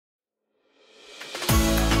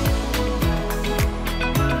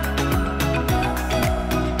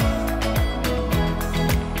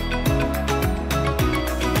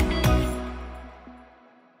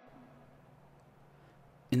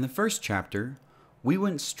In the first chapter, we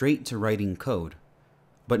went straight to writing code,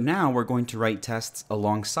 but now we're going to write tests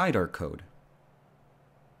alongside our code.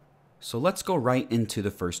 So let's go right into the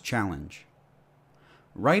first challenge.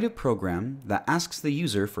 Write a program that asks the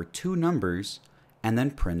user for two numbers and then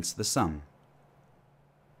prints the sum.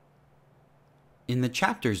 In the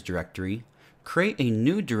chapters directory, create a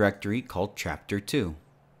new directory called chapter 2.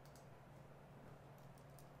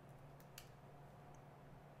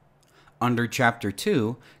 Under chapter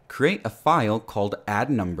 2, create a file called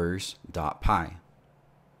addnumbers.py.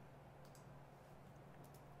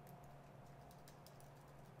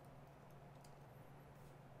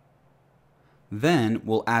 Then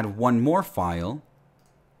we'll add one more file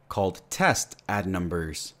called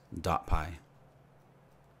test_addnumbers.py.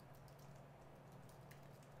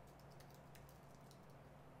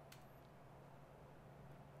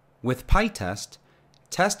 With PyTest,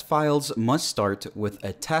 test files must start with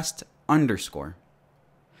a test underscore.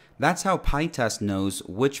 That's how PyTest knows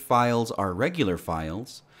which files are regular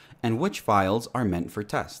files and which files are meant for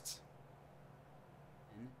tests.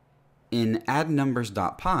 In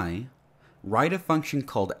addnumbers.py, write a function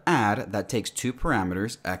called add that takes two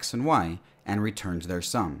parameters, x and y, and returns their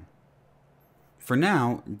sum. For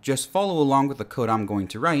now, just follow along with the code I'm going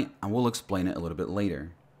to write, and we'll explain it a little bit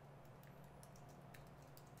later.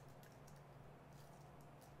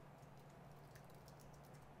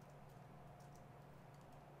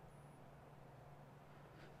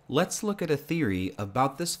 Let's look at a theory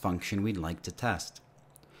about this function we'd like to test.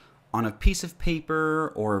 On a piece of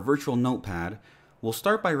paper or a virtual notepad, we'll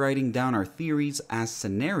start by writing down our theories as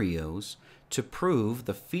scenarios to prove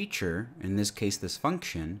the feature, in this case this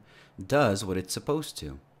function, does what it's supposed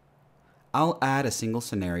to. I'll add a single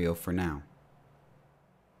scenario for now.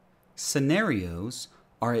 Scenarios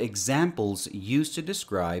are examples used to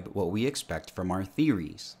describe what we expect from our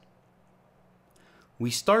theories.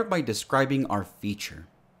 We start by describing our feature.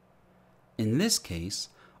 In this case,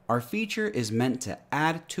 our feature is meant to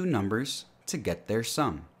add two numbers to get their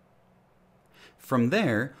sum. From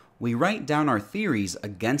there, we write down our theories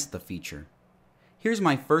against the feature. Here's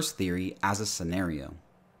my first theory as a scenario.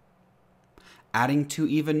 Adding two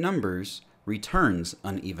even numbers returns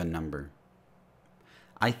an even number.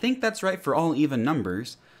 I think that's right for all even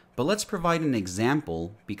numbers, but let's provide an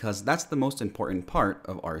example because that's the most important part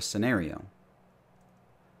of our scenario.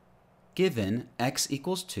 Given x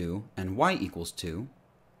equals 2 and y equals 2,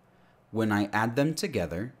 when I add them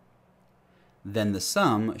together, then the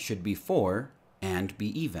sum should be 4 and be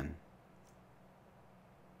even.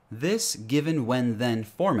 This given when then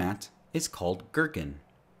format is called gherkin.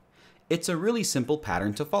 It's a really simple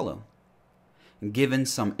pattern to follow. Given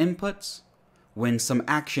some inputs, when some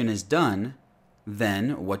action is done,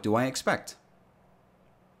 then what do I expect?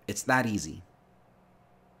 It's that easy.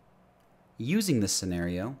 Using this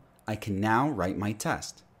scenario, I can now write my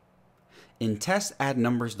test. In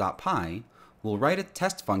test_addnumbers.py, we'll write a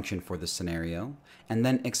test function for the scenario and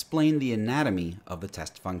then explain the anatomy of the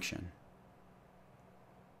test function.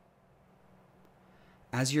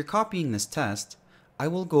 As you're copying this test, I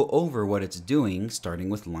will go over what it's doing starting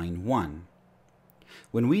with line 1.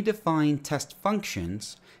 When we define test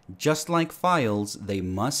functions, just like files, they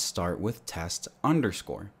must start with test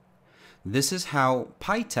underscore. This is how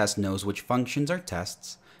PyTest knows which functions are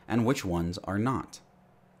tests and which ones are not.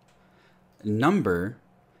 Number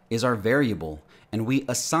is our variable, and we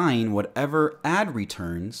assign whatever add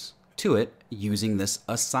returns to it using this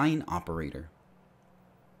assign operator.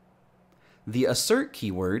 The assert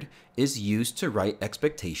keyword is used to write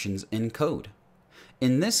expectations in code.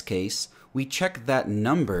 In this case, we check that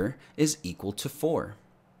number is equal to 4.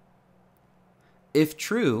 If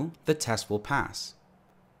true, the test will pass.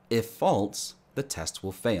 If false, the test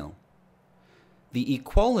will fail. The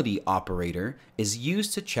equality operator is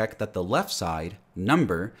used to check that the left side,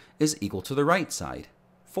 number, is equal to the right side,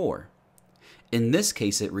 4. In this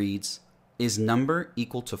case it reads, is number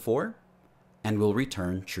equal to 4? And will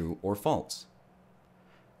return true or false.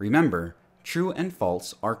 Remember, true and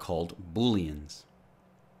false are called booleans.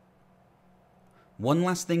 One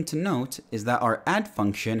last thing to note is that our add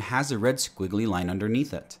function has a red squiggly line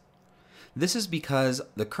underneath it. This is because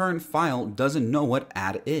the current file doesn't know what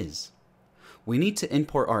add is. We need to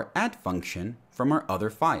import our add function from our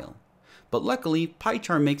other file. But luckily,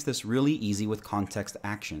 PyCharm makes this really easy with context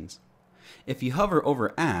actions. If you hover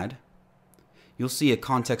over add, you'll see a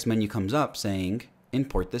context menu comes up saying,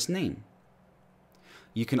 import this name.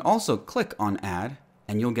 You can also click on add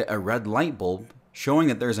and you'll get a red light bulb showing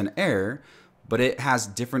that there's an error, but it has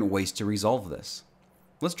different ways to resolve this.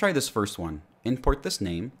 Let's try this first one. Import this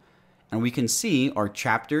name, and we can see our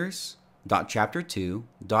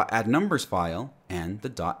chapters.chapter2.addnumbers file and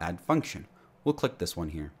the .add function. We'll click this one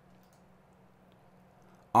here.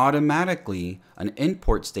 Automatically, an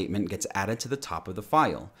import statement gets added to the top of the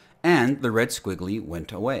file, and the red squiggly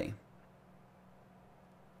went away.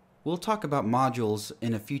 We'll talk about modules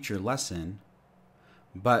in a future lesson,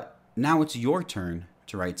 but now it's your turn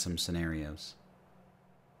to write some scenarios.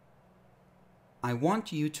 I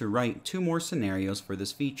want you to write 2 more scenarios for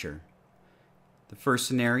this feature. The first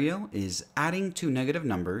scenario is adding 2 negative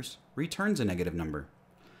numbers returns a negative number.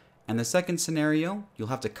 And the second scenario, you'll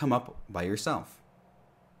have to come up by yourself.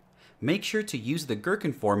 Make sure to use the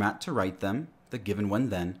Gherkin format to write them, the given one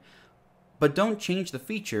then, but don't change the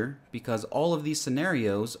feature because all of these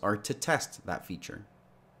scenarios are to test that feature.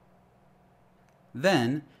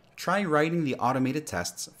 Then, try writing the automated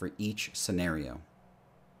tests for each scenario.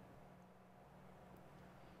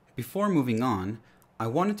 Before moving on, I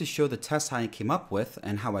wanted to show the tests I came up with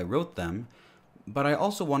and how I wrote them, but I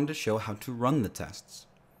also wanted to show how to run the tests.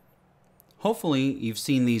 Hopefully, you've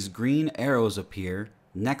seen these green arrows appear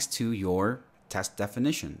next to your test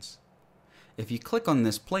definitions. If you click on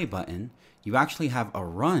this play button, you actually have a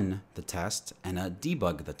run the test and a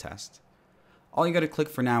debug the test. All you got to click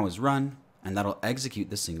for now is run, and that'll execute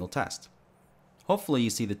the single test. Hopefully you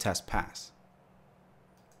see the test pass.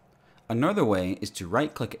 Another way is to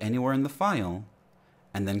right-click anywhere in the file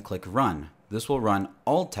and then click run. This will run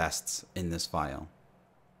all tests in this file.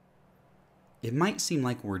 It might seem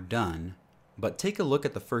like we're done, but take a look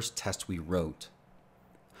at the first test we wrote.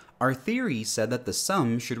 Our theory said that the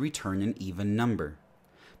sum should return an even number.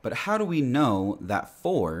 But how do we know that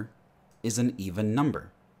 4 is an even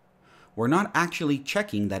number? We're not actually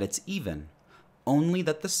checking that it's even, only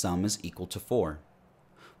that the sum is equal to 4.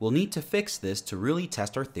 We'll need to fix this to really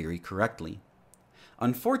test our theory correctly.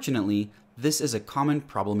 Unfortunately, this is a common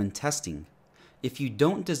problem in testing. If you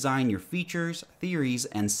don't design your features, theories,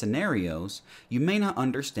 and scenarios, you may not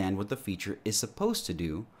understand what the feature is supposed to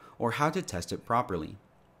do or how to test it properly.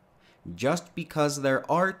 Just because there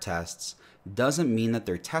are tests doesn't mean that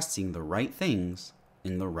they're testing the right things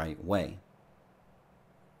in the right way.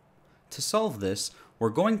 To solve this, we're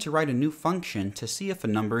going to write a new function to see if a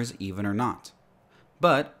number is even or not.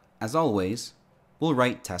 But, as always, we'll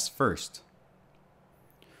write tests first.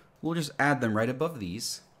 We'll just add them right above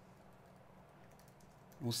these.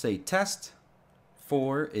 We'll say test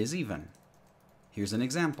 4 is even. Here's an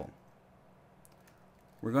example.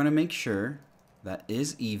 We're going to make sure that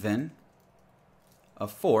is even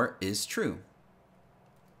of 4 is true.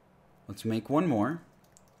 Let's make one more.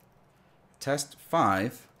 Test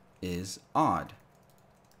 5 is odd.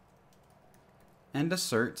 And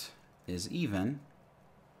assert is even.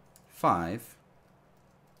 5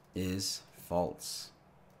 is false.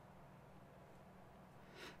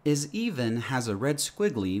 Is even has a red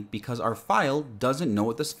squiggly because our file doesn't know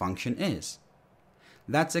what this function is.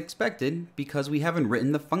 That's expected because we haven't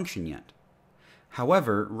written the function yet.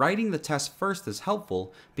 However, writing the test first is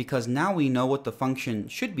helpful because now we know what the function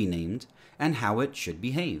should be named and how it should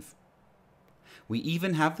behave. We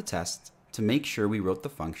even have the test to make sure we wrote the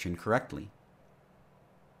function correctly.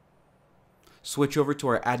 Switch over to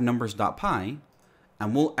our addNumbers.py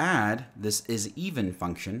and we'll add this isEven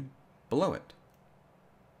function below it.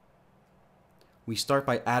 We start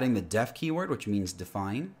by adding the def keyword, which means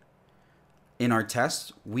define. In our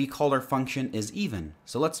test, we call our function isEven,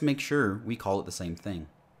 so let's make sure we call it the same thing.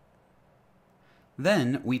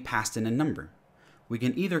 Then we passed in a number. We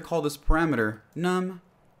can either call this parameter num,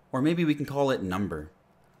 or maybe we can call it number.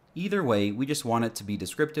 Either way, we just want it to be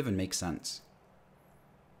descriptive and make sense.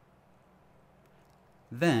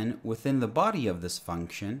 Then, within the body of this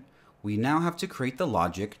function, we now have to create the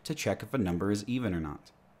logic to check if a number is even or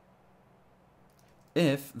not.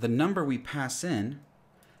 If the number we pass in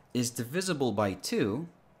is divisible by 2,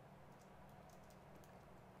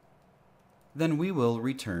 then we will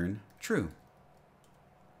return true.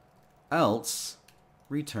 Else,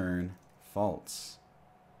 return false.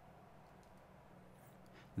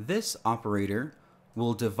 This operator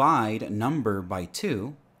will divide number by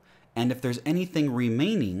 2, and if there's anything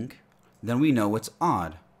remaining, then we know it's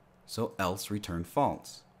odd, so else return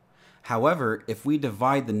false. However, if we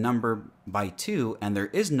divide the number by 2 and there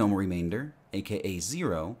is no remainder, aka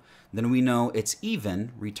 0, then we know it's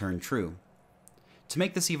even, return true. To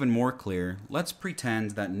make this even more clear, let's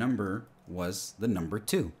pretend that number was the number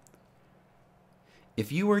 2.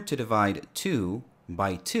 If you were to divide 2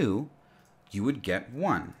 by 2, you would get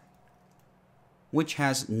 1, which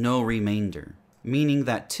has no remainder, meaning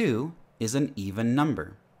that 2 is an even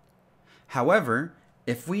number. However,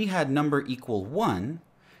 if we had number equal 1,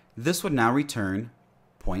 this would now return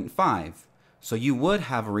 0.5. So you would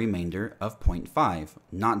have a remainder of 0.5,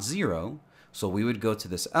 not 0, So we would go to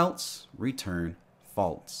this else, return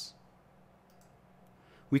false.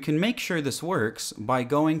 We can make sure this works by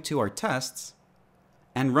going to our tests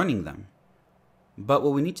and running them. But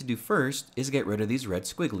what we need to do first is get rid of these red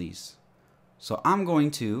squigglies. So I'm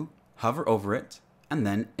going to hover over it and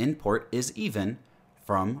then import isEven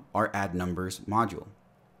from our add numbers module.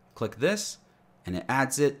 Click this and it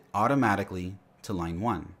adds it automatically to line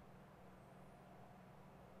 1.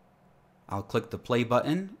 I'll click the play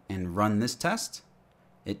button and run this test.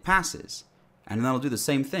 It passes, and then I'll do the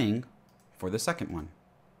same thing for the second one.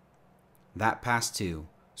 That passed too,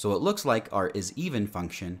 so it looks like our isEven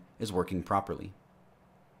function is working properly.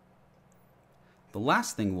 The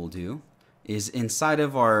last thing we'll do is inside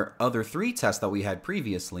of our other 3 tests that we had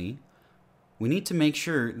previously, we need to make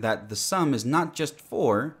sure that the sum is not just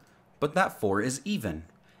 4, but that 4 is even.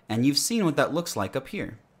 And you've seen what that looks like up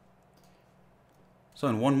here. So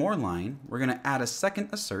in one more line, we're going to add a second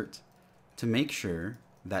assert to make sure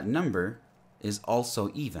that number is also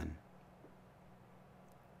even.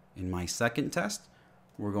 In my second test,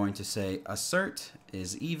 we're going to say assert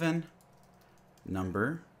is even,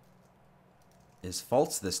 number is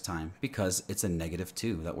false this time because it's a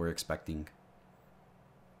 -2 that we're expecting.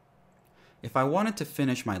 If I wanted to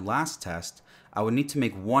finish my last test, I would need to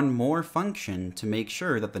make one more function to make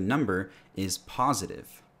sure that the number is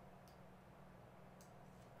positive.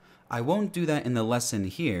 I won't do that in the lesson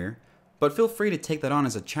here, but feel free to take that on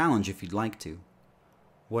as a challenge if you'd like to.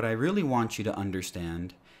 What I really want you to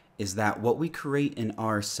understand is that what we create in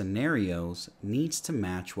our scenarios needs to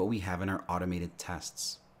match what we have in our automated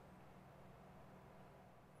tests.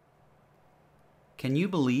 Can you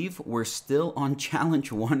believe we're still on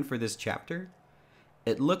challenge 1 for this chapter?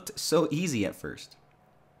 It looked so easy at first.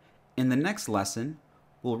 In the next lesson,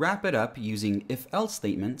 we'll wrap it up using if-else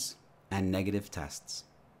statements and negative tests.